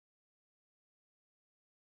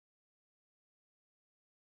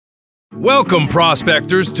Welcome,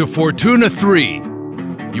 prospectors, to Fortuna 3,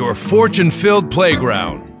 your fortune-filled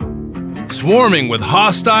playground, swarming with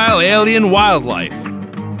hostile alien wildlife.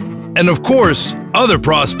 And of course, other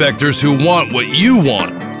prospectors who want what you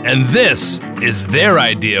want, and this is their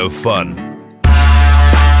idea of fun.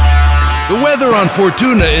 The weather on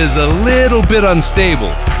Fortuna is a little bit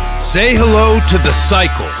unstable. Say hello to the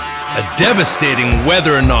cycle, a devastating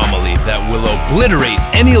weather anomaly that will obliterate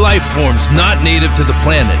any life forms not native to the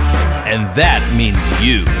planet. And that means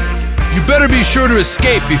you. You better be sure to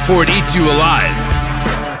escape before it eats you alive.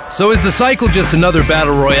 So is the cycle just another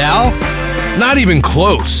Battle Royale? Not even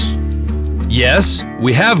close. Yes,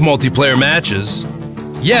 we have multiplayer matches.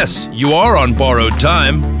 Yes, you are on borrowed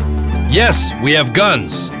time. Yes, we have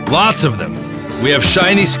guns, lots of them. We have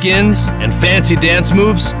shiny skins and fancy dance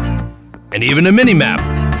moves, and even a mini-map.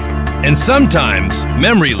 And sometimes,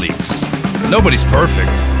 memory leaks. Nobody's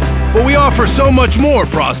perfect. But we offer so much more,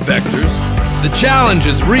 prospectors. The challenge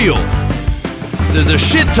is real. There's a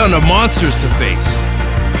shit ton of monsters to face.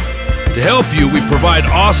 To help you, we provide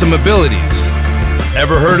awesome abilities.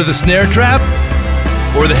 Ever heard of the snare trap?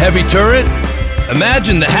 Or the heavy turret?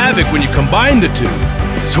 Imagine the havoc when you combine the two.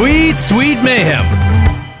 Sweet, sweet mayhem.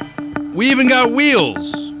 We even got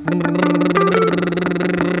wheels.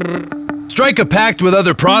 Strike a pact with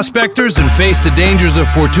other prospectors and face the dangers of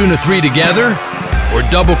Fortuna 3 together? Or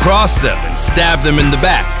double-cross them and stab them in the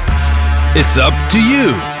back. It's up to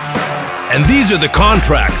you. And these are the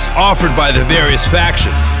contracts offered by the various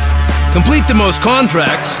factions. Complete the most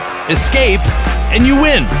contracts, escape, and you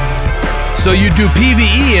win. So you do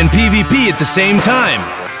PvE and PvP at the same time,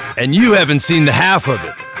 and you haven't seen the half of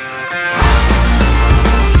it.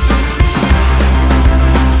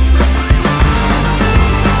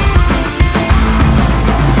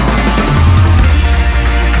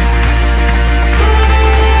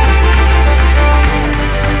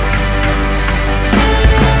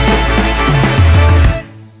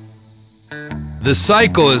 The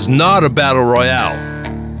cycle is not a Battle Royale.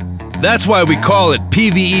 That's why we call it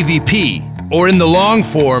PvEVP, or in the long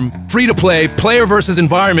form, free-to-play, player versus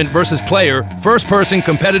environment versus player, first-person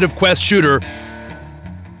competitive quest shooter,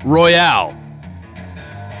 Royale.